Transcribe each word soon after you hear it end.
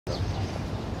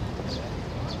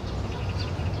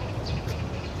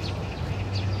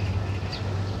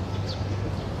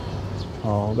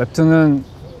웹툰은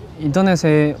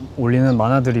인터넷에 올리는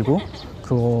만화들이고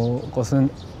그것은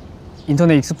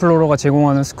인터넷 익스플로러가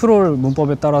제공하는 스크롤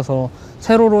문법에 따라서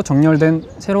세로로 정렬된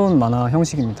새로운 만화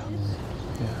형식입니다.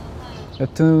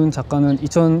 웹툰 작가는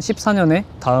 2014년에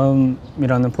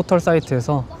다음이라는 포털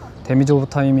사이트에서 데미지 오브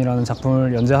타임이라는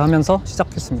작품을 연재하면서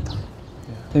시작했습니다.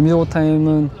 데미지 오브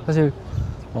타임은 사실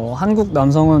한국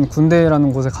남성은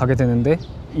군대라는 곳에 가게 되는데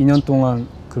 2년 동안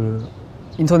그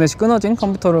인터넷이 끊어진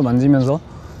컴퓨터를 만지면서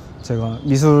제가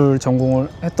미술 전공을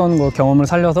했던 거 경험을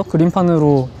살려서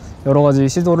그림판으로 여러 가지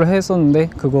시도를 했었는데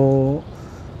그거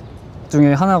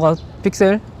중에 하나가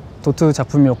픽셀 도트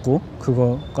작품이었고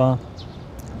그거가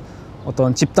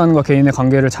어떤 집단과 개인의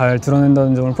관계를 잘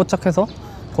드러낸다는 점을 포착해서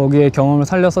거기에 경험을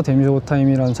살려서 데미지 오브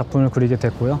타임이라는 작품을 그리게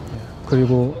됐고요.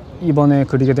 그리고 이번에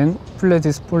그리게 된 플레이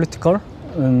디스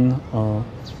폴리티컬은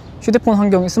휴대폰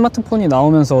환경이 스마트폰이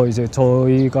나오면서 이제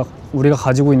우리가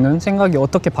가지고 있는 생각이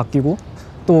어떻게 바뀌고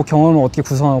또 경험을 어떻게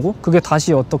구성하고 그게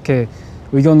다시 어떻게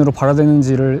의견으로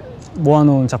발화되는지를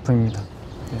모아놓은 작품입니다.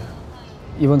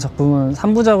 이번 작품은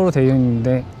 3부작으로 되어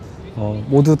있는데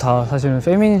모두 다 사실은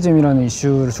페미니즘이라는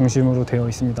이슈를 중심으로 되어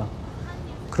있습니다.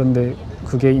 그런데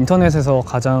그게 인터넷에서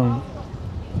가장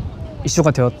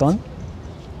이슈가 되었던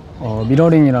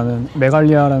미러링이라는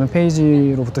메갈리아라는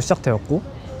페이지로부터 시작되었고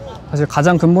사실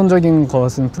가장 근본적인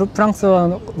것은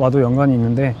프랑스와도 연관이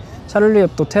있는데 샤를리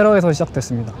heb도 테러에서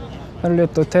시작됐습니다. 샤를리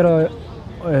heb도 테러에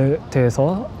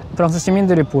대해서 프랑스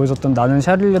시민들이 보여줬던 나는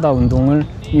샤를리다 운동이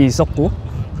있었고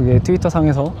그게 트위터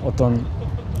상에서 어떤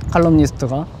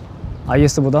칼럼니스트가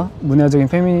IS보다 문화적인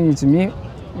페미니즘이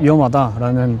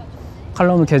위험하다라는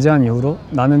칼럼을 게재한 이후로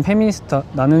나는 페미니스트다,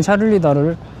 나는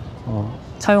샤를리다를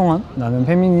차용한 나는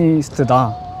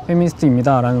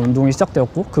페미니스트입니다 라는 운동이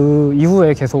시작되었고 그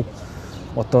이후에 계속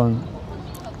어떤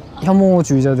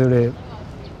혐오주의자들의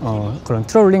그런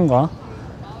트롤링과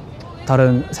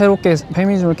다른 새롭게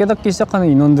페미니즘을 깨닫기 시작하는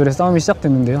인원들의 싸움이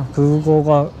시작됐는데요.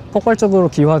 그거가 폭발적으로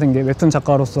기화된 게 웹툰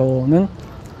작가로서는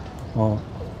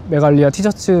메갈리아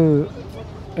티셔츠에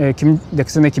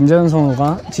넥슨의 김재현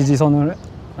성우가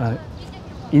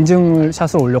인증을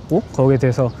샷을 올렸고 거기에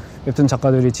대해서 웹툰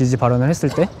작가들이 지지 발언을 했을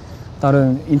때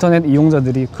다른 인터넷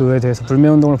이용자들이 그에 대해서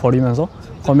불매운동을 벌이면서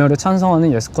검열에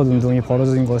찬성하는 예스컷 운동이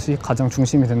벌어진 것이 가장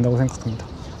중심이 된다고 생각합니다.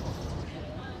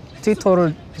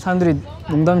 트위터를 사람들이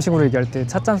농담식으로 얘기할 때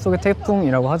찻잔 속의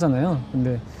태풍이라고 하잖아요.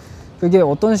 근데 그게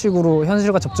어떤 식으로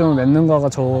현실과 접점을 맺는가가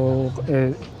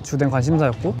저의 주된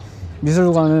관심사였고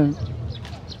미술관은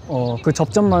그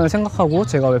접점만을 생각하고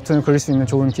제가 웹툰을 그릴 수 있는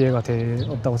좋은 기회가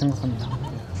되었다고 생각합니다.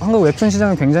 한국 웹툰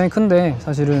시장은 굉장히 큰데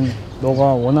사실은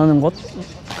너가 원하는 것,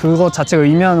 그것 자체가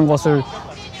의미하는 것을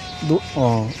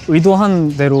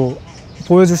의도한 대로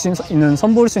보여줄 수 있는,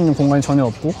 선보일 수 있는 공간이 전혀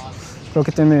없고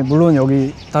그렇기 때문에 물론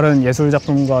여기 다른 예술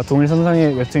작품과 동일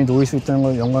선상의 웹툰이 놓일 수 있다는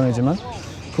건 영광이지만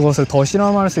그것을 더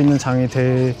실험할 수 있는 장이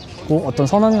되고 어떤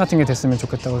선언 같은 게 됐으면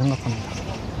좋겠다고 생각합니다.